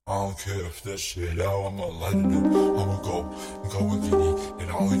I don't care if that shit out, I'ma light it up. I'ma go and get it. And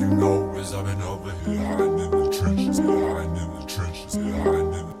all you know is I've been over here hiding in the trenches, hiding in the trenches,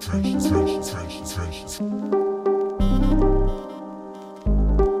 hiding in the trenches, trenches.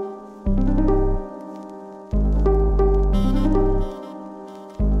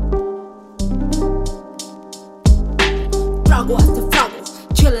 Froggle after froggle,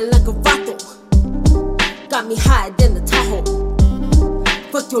 chillin' like a vato. Got me higher than the Tahoe.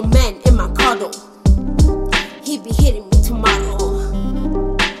 Fuck your man in my car though. He be hitting me tomorrow.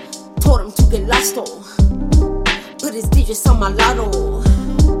 Told him to get lost though. Put his digits on my lotto.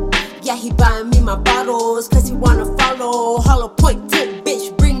 Yeah, he buying me my bottles, cause he wanna follow. Hollow point tip,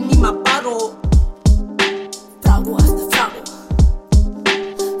 bitch, bring me my bottle. Froggle after froggle.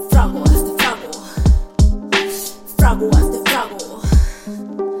 Froggle after froggle. Froggle after froggle.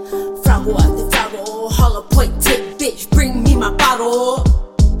 Froggle after froggle. Hollow point tip, bitch, bring me my bottle.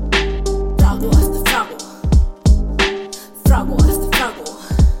 Froggle after froggle. Froggle after froggle.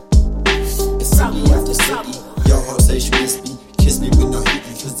 It's Ciggy after Ciggy. Your hoe say she miss me. Kiss me with no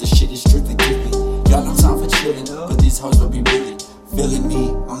hickey, cause this shit is strictly creepy. Got no time for chillin', but these hoes will be really feeling me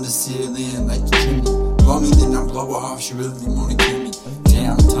on the ceiling like the chimney. Blow me, then I blow her off, she really wanna kill me.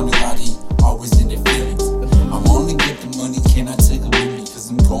 Damn, tell me why they always in their feelings. I wanna get the money, can I take it with me? Cause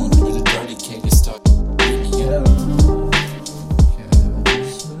I'm going through the dirty, can't get stuck with me, yeah.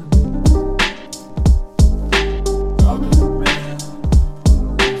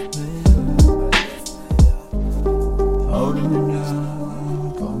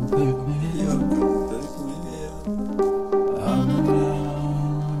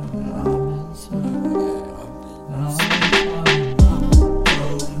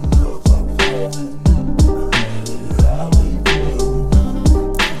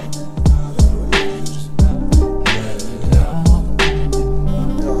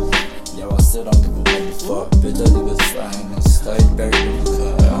 Bitch, I do this fine, I stay buried in the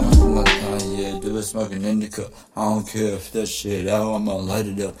cut. I'm in my car, yeah, do it smoking indica. I don't care if that shit out, I'ma light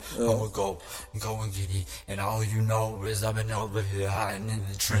it up. I'ma go and get it. And all you know is I've been over here hiding in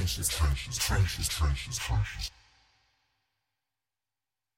the trenches.